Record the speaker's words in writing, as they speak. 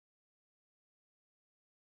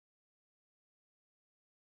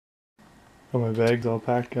Got my bags all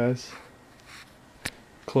packed, guys.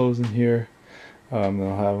 Clothes in here. Then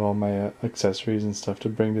I'll have all my accessories and stuff to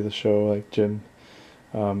bring to the show, like gym,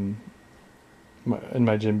 in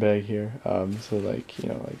my gym bag here. So like,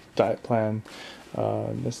 like diet plan,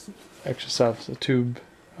 this extra stuff, a tube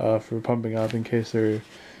for pumping up in case there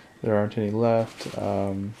aren't any left.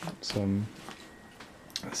 Some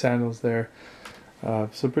sandals there.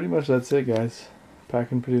 So pretty much that's it, guys.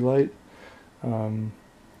 Packing pretty light.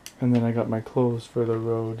 And then I got my clothes for the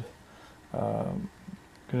road.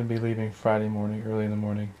 Gonna be leaving Friday morning, early in the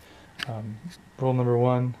morning. Rule number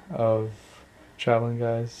one of traveling,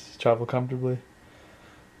 guys: travel comfortably.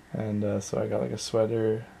 And so I got like a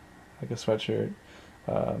sweater, like a sweatshirt,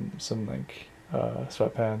 some like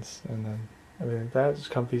sweatpants, and then everything like that.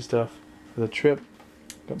 Just comfy stuff for the trip.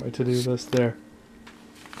 Got my to-do list there.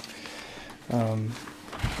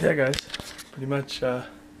 Yeah, guys, pretty much.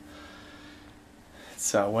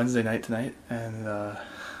 It's Wednesday night tonight, and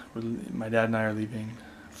my dad and I are leaving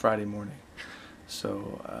Friday morning.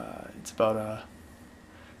 So it's about a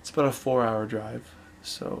 4-hour drive.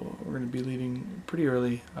 So we're gonna be leaving pretty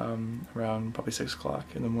early, around probably 6 o'clock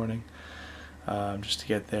in the morning, just to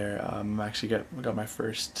get there. Got my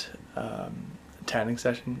first tanning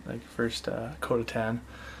session, like first coat of tan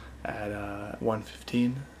at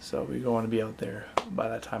 1:15. So we want to be out there by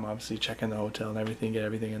that time. Obviously, check in the hotel and everything, get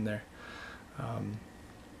everything in there.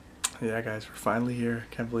 Yeah, guys, we're finally here.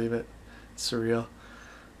 Can't believe it. It's surreal.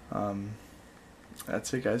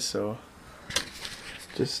 That's it, guys. So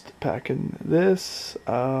just packing this,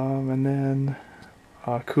 and then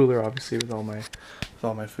cooler, obviously, with all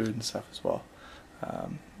my food and stuff as well.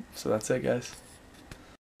 So that's it, guys.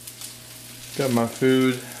 Got my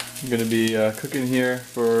food. I'm gonna be cooking here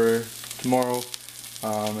for tomorrow,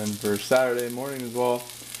 and for Saturday morning as well,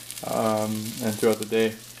 and throughout the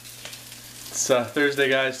day. It's Thursday,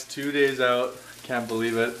 guys. 2 days out. Can't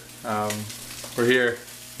believe it. We're here.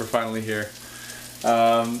 We're finally here.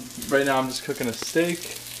 Right now I'm just cooking a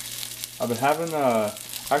steak. I've been having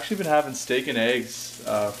actually been having steak and eggs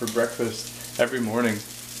for breakfast every morning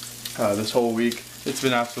this whole week. It's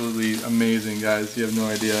been absolutely amazing, guys. You have no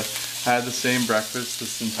idea. I had the same breakfast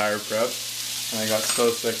this entire prep, and I got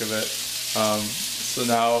so sick of it. So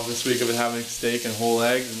now this week I've been having steak and whole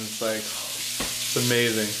eggs, and it's like, it's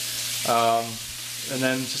amazing. And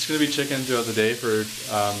then just gonna be chicken throughout the day for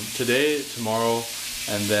today, tomorrow,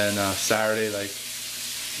 and then Saturday, like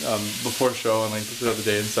before show and like throughout the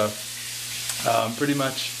day and stuff. Pretty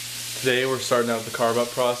much today we're starting out the carb up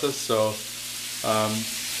process, so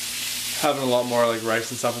having a lot more like rice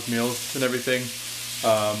and stuff with meals and everything.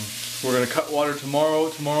 We're gonna cut water tomorrow.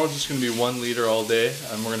 Tomorrow's just gonna be 1 liter all day,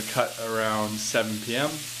 and we're gonna cut around 7 p.m.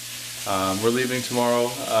 We're leaving tomorrow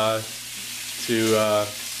to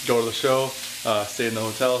go to the show, stay in the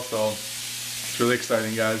hotel, so it's really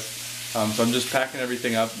exciting, guys. So I'm just packing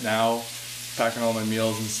everything up now, packing all my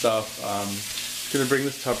meals and stuff. Gonna bring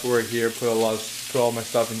this Tupperware here, put all my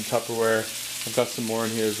stuff in Tupperware. I've got some more in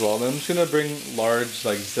here as well. And then I'm just gonna bring large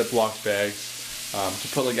like Ziploc bags to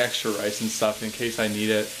put like extra rice and stuff in case I need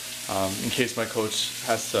it, in case my coach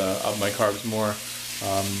has to up my carbs more.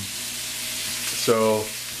 So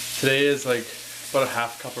today is like about a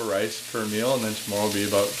half cup of rice per meal, and then tomorrow will be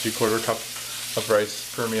about 3/4 cup of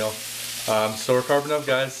rice per meal. So we're carbing up,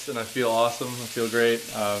 guys, and I feel awesome. I feel great.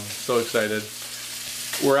 So excited.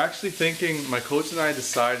 We're actually thinking, my coach and I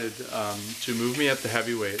decided to move me at the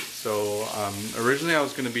heavyweight. So originally I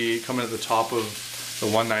was going to be coming at the top of the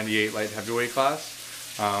 198 light heavyweight class,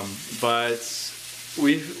 but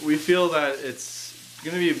we feel that it's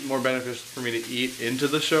going to be more beneficial for me to eat into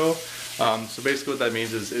the show. So basically what that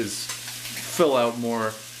means is fill out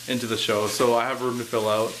more into the show, so I have room to fill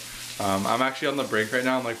out. I'm actually on the brink right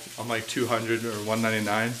now. I'm like 200 or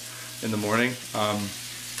 199 in the morning.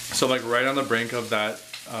 So I'm like right on the brink of that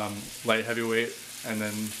light heavyweight and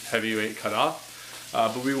then heavyweight cutoff.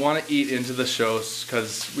 But we want to eat into the shows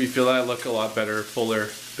because we feel that I look a lot better, fuller,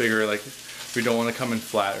 bigger. Like we don't want to come in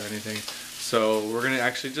flat or anything. So we're gonna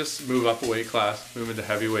actually just move up a weight class, move into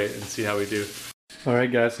heavyweight, and see how we do.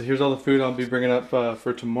 Alright, guys, so here's all the food I'll be bringing up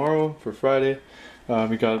for tomorrow, for Friday.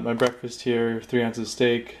 We got my breakfast here, 3 ounces of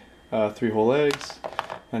steak, 3 whole eggs,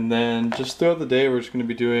 and then just throughout the day we're just going to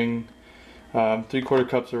be doing 3/4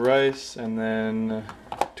 cups of rice, and then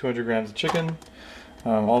 200 grams of chicken,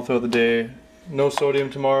 all throughout the day. No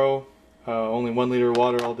sodium tomorrow, only 1 liter of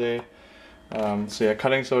water all day. So yeah,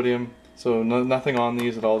 cutting sodium, so nothing on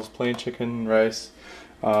these at all, just plain chicken and rice.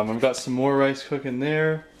 I've got some more rice cooking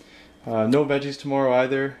there. No veggies tomorrow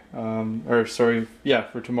either, or sorry, yeah,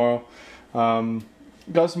 for tomorrow.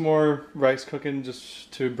 got some more rice cooking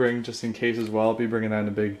just to bring just in case as well. I'll be bringing that in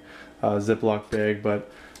a big Ziploc bag,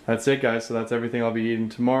 but that's it guys. So that's everything I'll be eating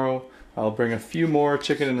tomorrow. I'll bring a few more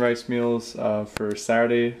chicken and rice meals for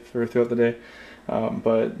Saturday for throughout the day,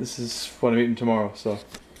 but this is what I'm eating tomorrow. So.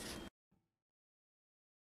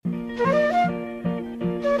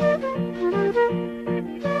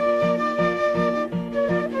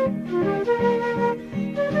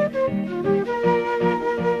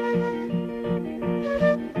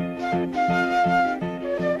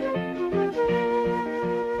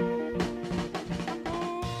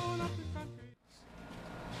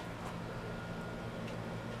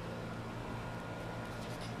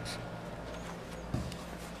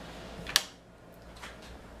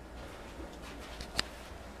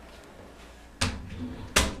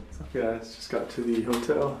 Guys, just got to the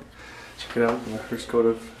hotel. Check it out, my first coat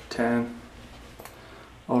of tan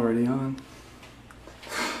already on.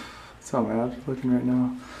 That's how my abs are looking right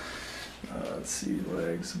now. Let's see,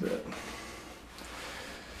 legs a bit.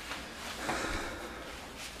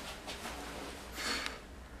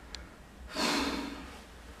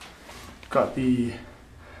 Got the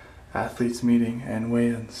athletes meeting and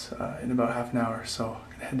weigh-ins in about half an hour, so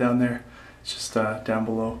I'm gonna head down there. It's just down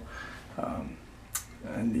below.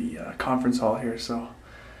 In the conference hall here, so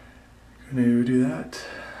I'm gonna do that.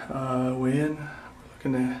 Weigh in. We're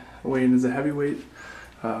looking to weigh in as a heavyweight.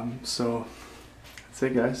 So that's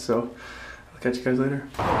it, guys. So I'll catch you guys later.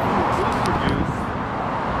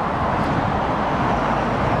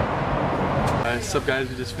 What's up, guys?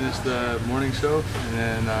 We just finished the morning show, and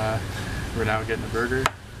then we're now getting a burger.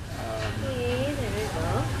 Hey,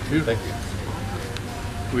 there you go. Thank you.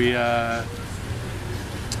 We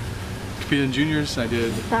competed in juniors. I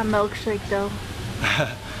did that milkshake though.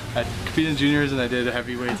 I competed in juniors and I did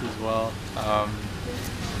heavyweights as well.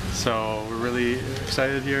 So we're really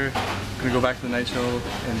excited here. Gonna go back to the night show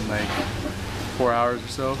in like 4 hours or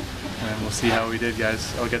so, and we'll see how we did,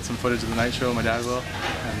 guys. I'll get some footage of the night show, my dad will,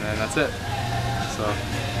 and then that's it. So.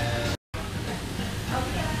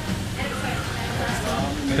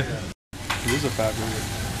 It is a fat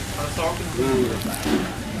burger.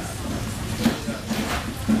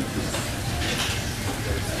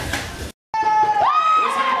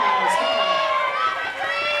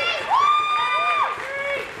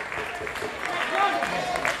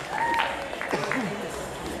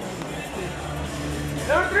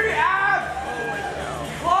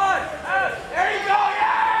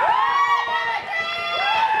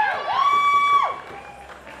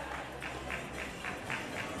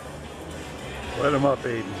 Let him up,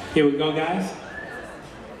 Aiden. Here we go, guys.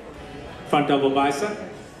 Front double bicep.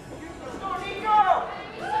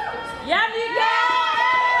 Yeah, Nico!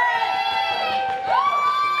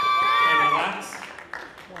 And relax.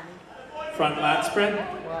 Front lat spread.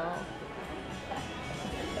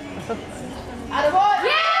 And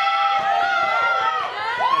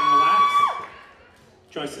relax.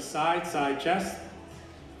 Choice of side, side chest.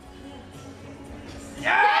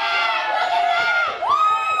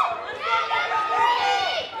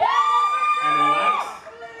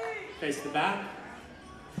 Face the back.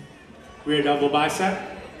 Rear double bicep.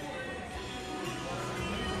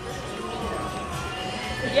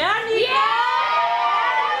 Yeah, Nico!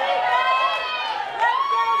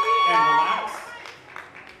 And relax.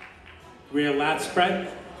 Rear lat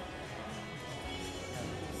spread.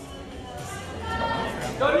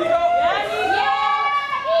 Go, Nico! Yeah, Nico!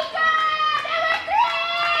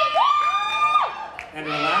 And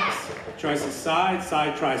relax. Choice of side,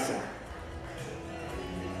 side tricep.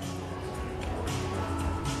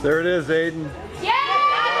 There it is, Aiden. Yeah!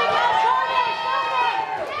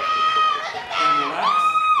 And relax.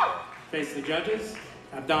 Face the judges.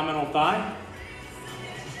 Abdominal thigh.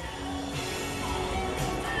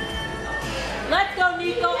 Let's go,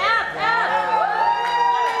 Nico! Up!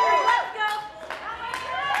 Let's go!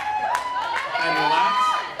 And relax.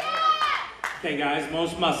 Okay, guys,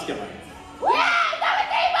 most muscular.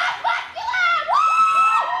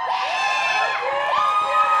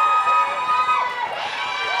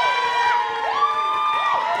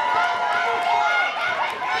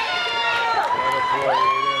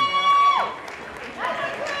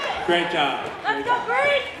 Great job. Let's go,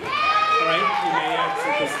 Bree! All right, you may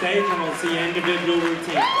exit the stage and we'll see individual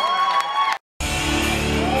routines.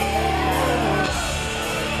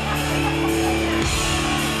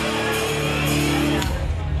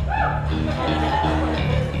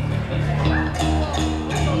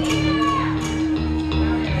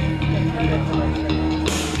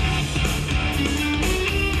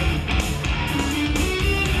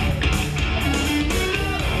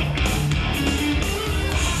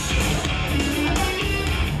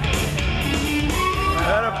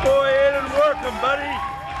 Welcome, buddy.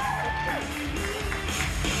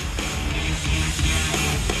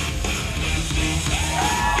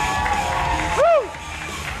 Woo!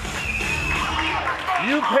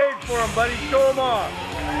 You paid for them, buddy. Show them off.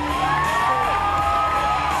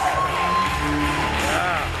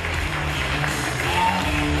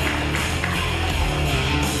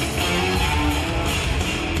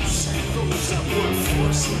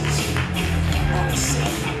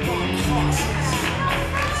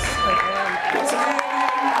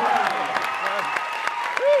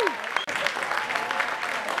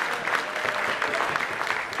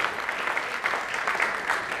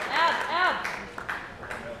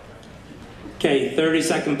 Okay,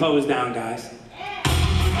 30-second pose down, guys.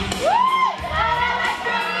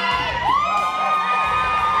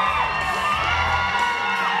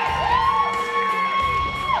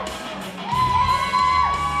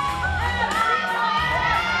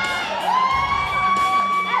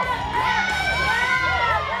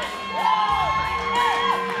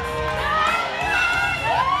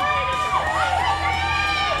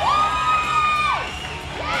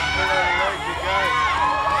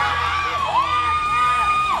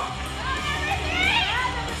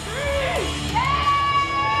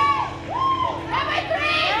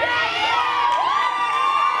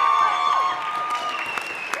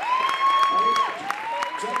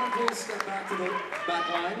 Step back to the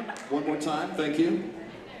back line one more time, thank you.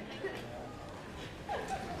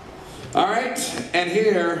 All right, and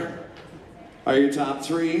here are your top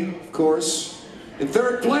three, of course. In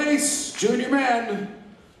third place, junior men,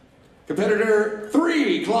 competitor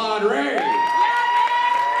 3, Claude Ray.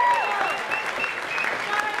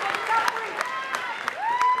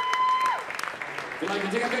 If you'd like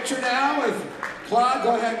to take a picture now with Claude,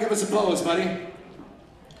 go ahead and give us a pose, buddy.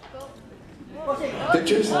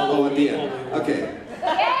 Pictures? Oh, at the end. Okay.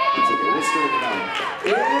 That's okay. We'll straighten it out.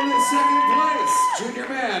 In the second place, junior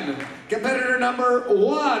man, competitor number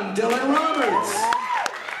 1, Dylan Roberts.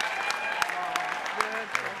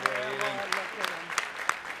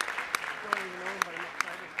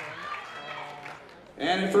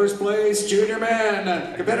 And in first place, junior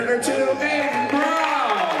man, competitor 2, Aiden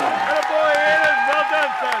Brown. Attaboy, Aiden. Well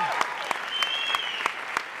done, son.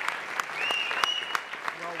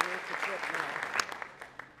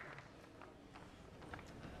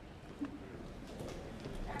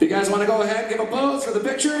 If you guys want to go ahead and give a pose for the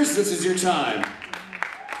pictures, this is your time.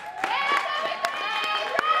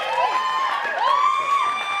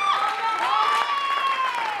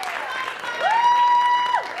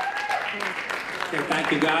 Okay,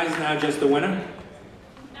 thank you guys. Now just the winner.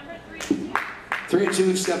 Number 3 and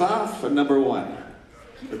 2 step off, and number 1,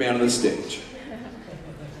 the man on the stage.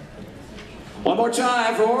 One more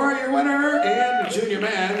time for your winner in junior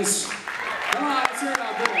men's. Come on, let's hear it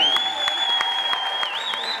out there.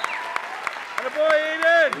 Attaboy,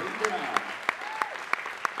 Aiden.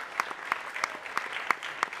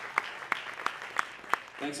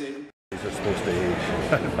 Thanks, Aiden. These are supposed to age.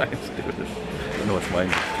 Mine's doing this. I know it's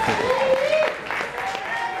mine.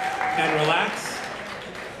 And relax.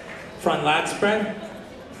 Front lat spread.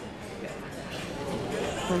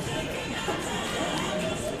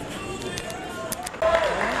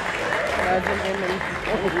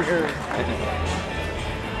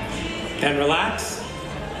 And relax.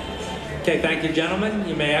 Okay, thank you, gentlemen.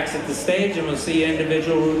 You may exit the stage and we'll see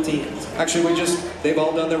individual routines. Actually, they've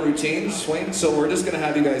all done their routines, swing, so we're just gonna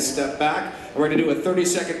have you guys step back. And we're gonna do a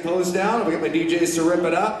 30-second pose down. We got my DJs to rip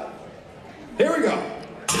it up. Here we go.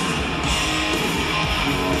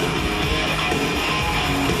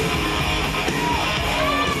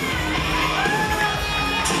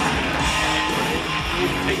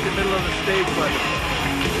 Take the middle of the stage, buddy.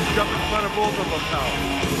 Jump in front of both of them now.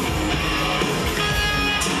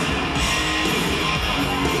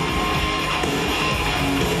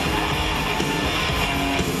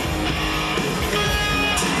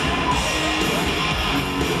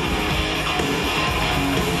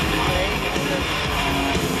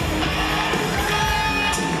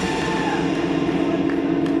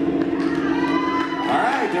 All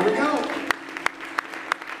right, there we go.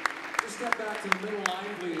 Just step back to the middle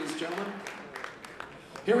line, please, gentlemen.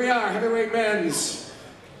 Here we are, heavyweight men's.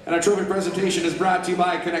 And our trophy presentation is brought to you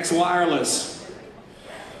by Connects Wireless.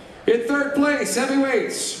 In third place,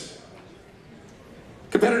 heavyweights,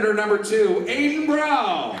 competitor number 2, Aiden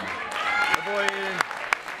Brown. Attaboy, Aiden.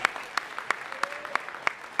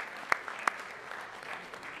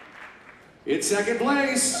 In second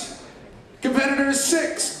place, competitor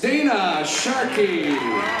 6, Dana Sharkey.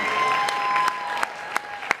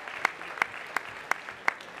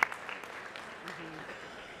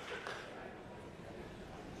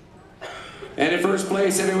 And in first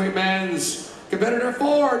place, heavyweight men's, Competitor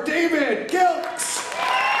 4, David Gilks.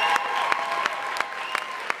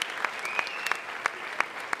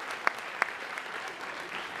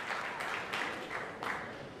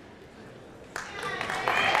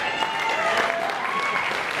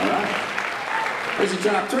 All right. Here's your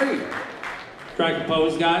top 3. Try to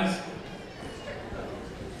pose, guys.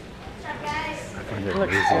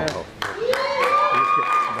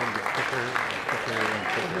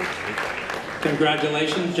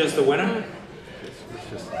 Congratulations, just the winner.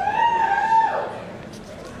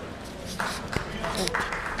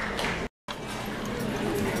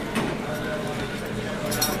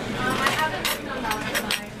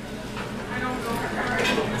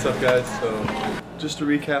 What's up, guys? So just to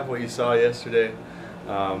recap what you saw yesterday,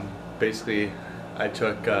 basically I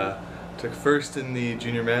took first in the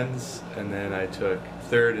junior men's, and then I took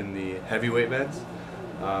third in the heavyweight men's.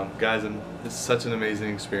 Guys, this is such an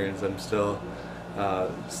amazing experience. I'm still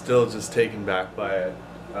just taken back by it.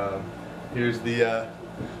 Here's the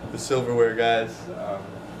silverware, guys.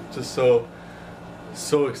 Just so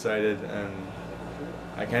excited, and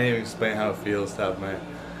I can't even explain how it feels to have my,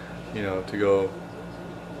 to go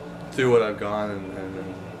through what I've gone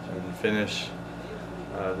and finish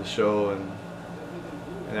the show and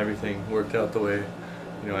everything worked out the way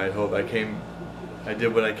I'd hoped. I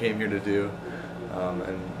did what I came here to do,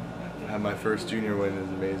 and have my first junior win is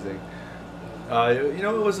amazing. It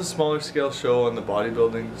was a smaller scale show on the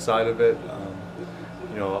bodybuilding side of it.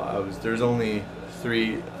 There's only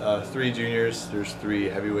three juniors, there's 3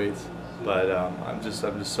 heavyweights, but I'm just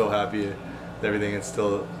so happy that everything is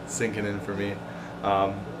still sinking in for me.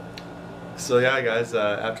 So yeah, guys,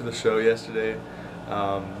 after the show yesterday,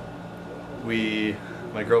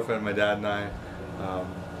 my girlfriend, my dad, and I,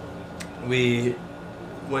 we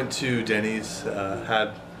went to Denny's,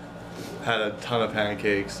 had a ton of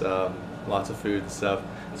pancakes, lots of food and stuff.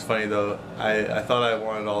 It's funny though, I thought I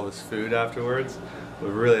wanted all this food afterwards, but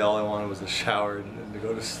really all I wanted was a shower and to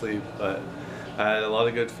go to sleep. But I had a lot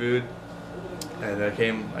of good food, and I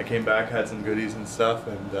came back, had some goodies and stuff,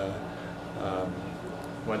 and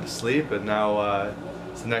went to sleep. And now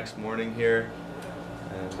it's the next morning here,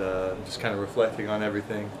 and just kind of reflecting on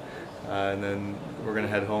everything, and then we're gonna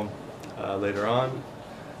head home later on.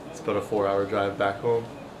 It's about a 4-hour drive back home.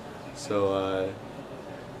 So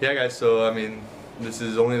yeah, guys, so I mean, this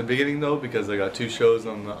is only the beginning though, because I got 2 shows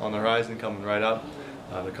on the horizon coming right up.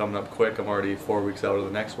 They're coming up quick. I'm already 4 weeks out of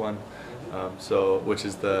the next one, which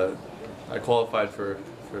is I qualified for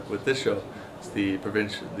with this show. It's the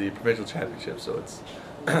provincial championship, so it's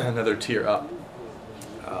another tier up.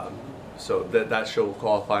 So that show will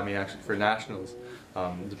qualify me actually for nationals,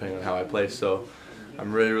 depending on how I place. So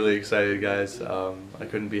I'm really excited, guys. I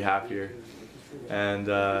couldn't be happier. And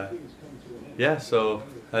yeah, so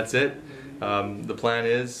that's it. The plan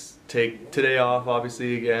is take today off,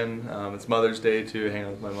 obviously, again. It's Mother's Day too, hang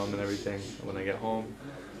out with my mom and everything when I get home.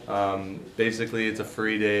 Basically, it's a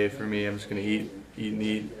free day for me. I'm just gonna eat and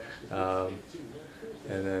eat, and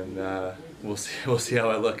then we'll see how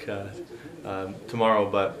I look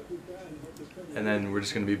tomorrow. And then we're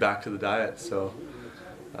just gonna be back to the diet. So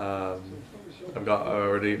my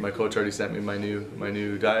coach already sent me my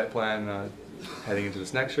new diet plan heading into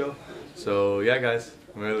this next show. So yeah, guys,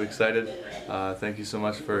 I'm really excited. Thank you so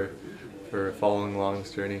much for following along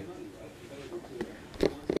this journey.